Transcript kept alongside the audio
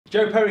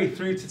Joe Perry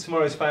through to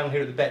tomorrow's final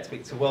here at the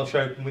BetVictor Welsh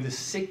Open with a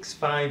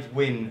 6-5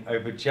 win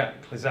over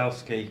Jack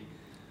Klesowski.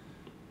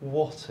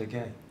 What a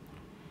game.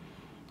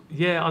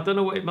 Yeah, I don't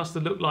know what it must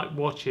have looked like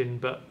watching,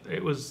 but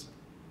it was,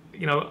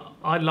 you know,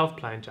 I love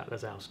playing Jack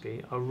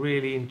Klesowski. I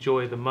really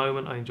enjoy the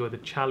moment, I enjoy the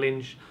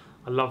challenge,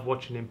 I love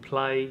watching him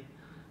play,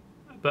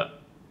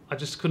 but I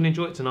just couldn't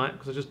enjoy it tonight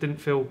because I just didn't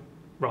feel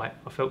right.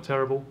 I felt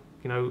terrible.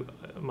 You know,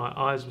 my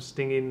eyes were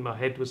stinging, my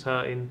head was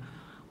hurting.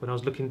 When I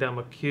was looking down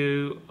my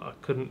cue, I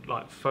couldn't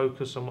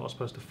focus on what I was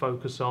supposed to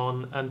focus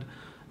on, and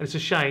it's a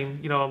shame.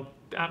 You know, I'm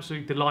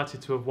absolutely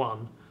delighted to have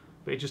won,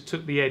 but it just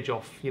took the edge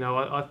off. You know,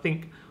 I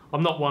think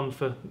I'm not one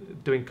for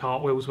doing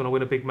cartwheels when I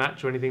win a big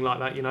match or anything like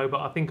that. You know,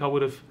 but I think I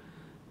would have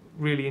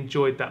really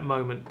enjoyed that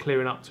moment,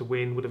 clearing up to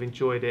win. Would have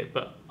enjoyed it,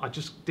 but I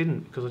just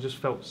didn't because I just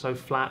felt so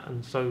flat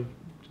and so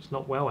just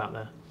not well out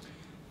there.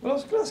 Well, I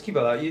was going to ask you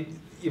about that.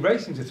 You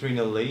raced into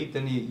 3-0 lead,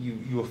 then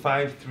you were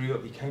 5-3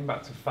 up. You came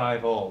back to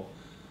 5-all.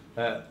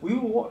 We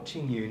were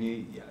watching you,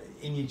 and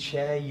in your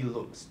chair, you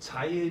looked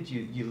tired.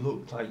 You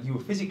looked like you were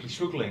physically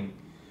struggling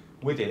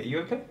with it. Are you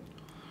okay?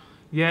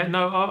 Yeah,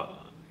 no,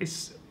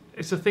 it's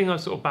a thing I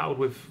sort of battled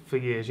with for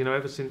years. You know,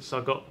 ever since I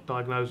got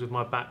diagnosed with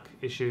my back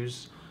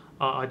issues,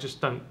 I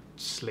just don't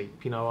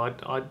sleep. You know,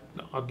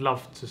 I'd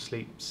love to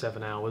sleep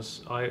 7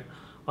 hours. I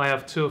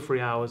have 2 or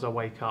 3 hours. I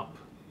wake up.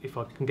 If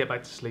I can get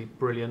back to sleep,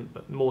 brilliant.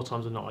 But more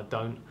times than not, I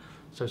don't.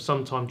 So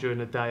sometime during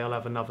the day, I'll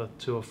have another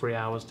 2 or 3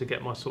 hours to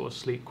get my sort of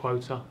sleep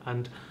quota.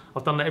 And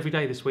I've done that every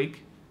day this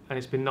week. And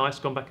it's been nice,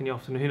 gone back in the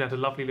afternoon, had a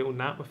lovely little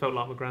nap. I felt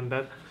like my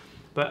granddad.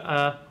 But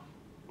I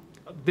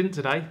didn't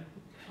today.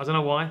 I don't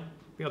know why. I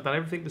think I've done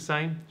everything the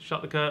same,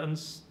 shut the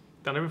curtains,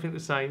 done everything the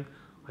same.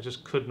 I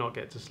just could not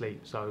get to sleep.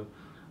 So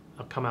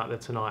I've come out there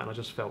tonight and I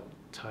just felt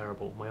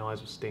terrible. My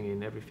eyes were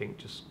stinging, everything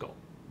just got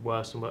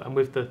worse and worse. And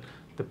with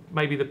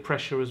maybe the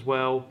pressure as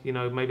well, you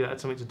know, maybe that had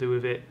something to do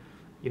with it.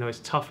 You know, it's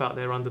tough out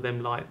there under them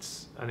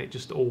lights, and it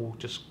just all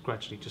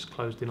gradually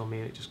closed in on me,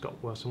 and it just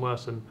got worse and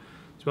worse. And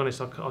to be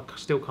honest, I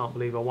still can't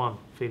believe I won,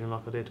 feeling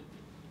like I did.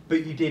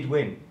 But you did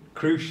win.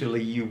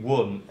 Crucially, you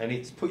won, and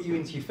it's put you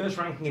into your first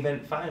ranking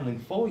event final in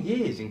 4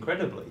 years,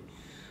 incredibly.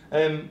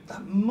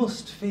 That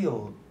must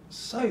feel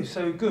so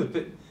good.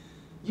 But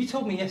you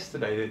told me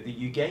yesterday that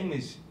your game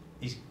is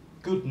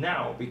good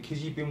now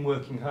because you've been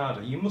working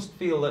harder. You must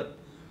feel that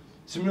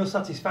some real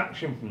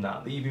satisfaction from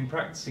that you've been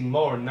practicing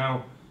more, and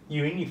now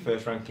you're in your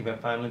first ranking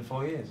event final in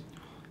 4 years.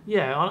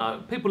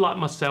 Yeah, people like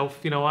myself,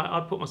 you know,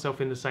 I put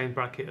myself in the same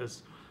bracket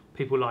as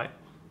people like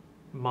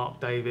Mark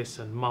Davis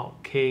and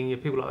Mark King,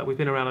 people like that. We've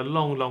been around a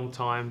long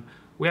time.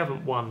 We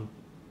haven't won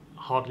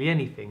hardly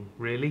anything,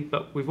 really,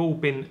 but we've all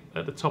been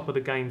at the top of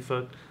the game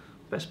for the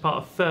best part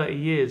of 30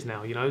 years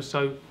now, you know.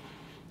 So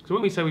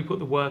when we say we put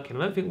the work in, I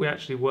don't think we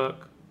actually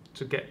work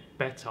to get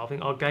better. I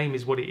think our game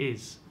is what it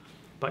is.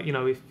 But you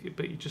know,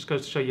 but it just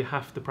goes to show you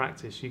have to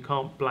practice. You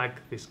can't blag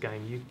this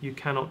game. You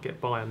cannot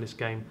get by on this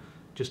game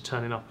just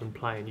turning up and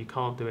playing. You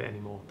can't do it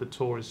anymore. The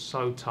tour is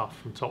so tough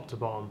from top to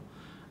bottom,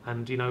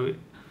 and you know,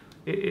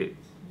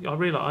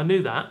 I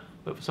knew that,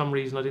 but for some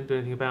reason I didn't do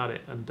anything about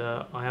it, and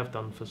I have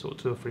done for sort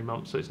of 2 or 3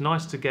 months. So it's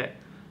nice to get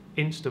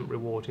instant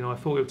reward. You know, I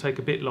thought it would take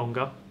a bit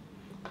longer,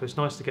 but it's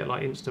nice to get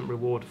like instant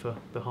reward for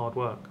the hard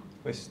work.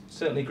 It's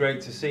certainly great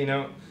to see.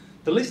 Now,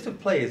 the list of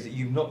players that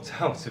you've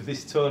knocked out of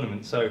this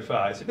tournament so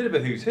far, it's a bit of a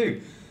who's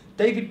who.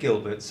 David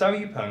Gilbert, Cao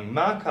Yupeng,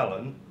 Mark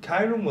Allen,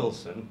 Kyron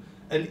Wilson,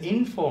 an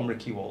in-form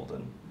Ricky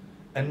Walden,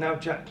 and now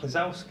Jack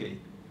Klesowski.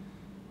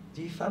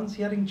 Do you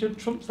fancy adding Judd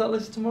Trump to that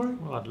list tomorrow?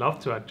 Well, I'd love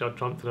to add Judd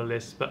Trump to the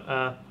list,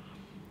 but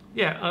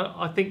yeah,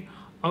 I think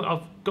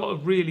I've got to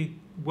really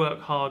work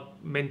hard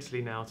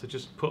mentally now to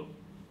just put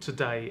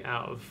today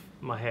out of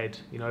my head,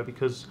 you know,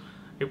 because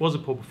it was a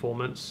poor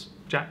performance.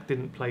 Jack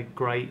didn't play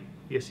great.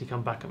 Yes, he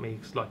come back at me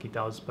like he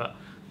does, but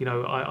you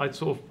know, I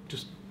sort of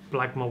just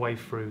blagged my way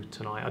through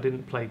tonight. I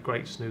didn't play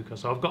great snooker,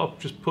 so I've got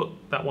to just put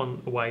that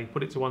one away,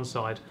 put it to one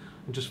side,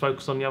 and just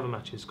focus on the other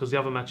matches, because the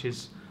other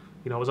matches,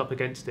 you know, I was up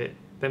against it.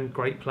 Them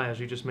great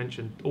players you just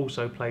mentioned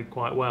also played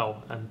quite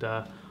well, and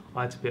I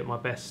had to be at my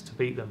best to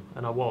beat them,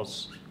 and I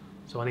was.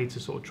 So I need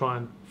to sort of try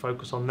and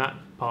focus on that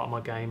part of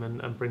my game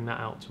and bring that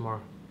out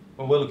tomorrow.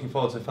 Well, we're looking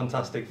forward to a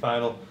fantastic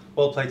final.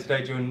 Well played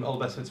today, Joe, and all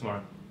the best for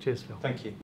tomorrow. Cheers, Phil. Thank you.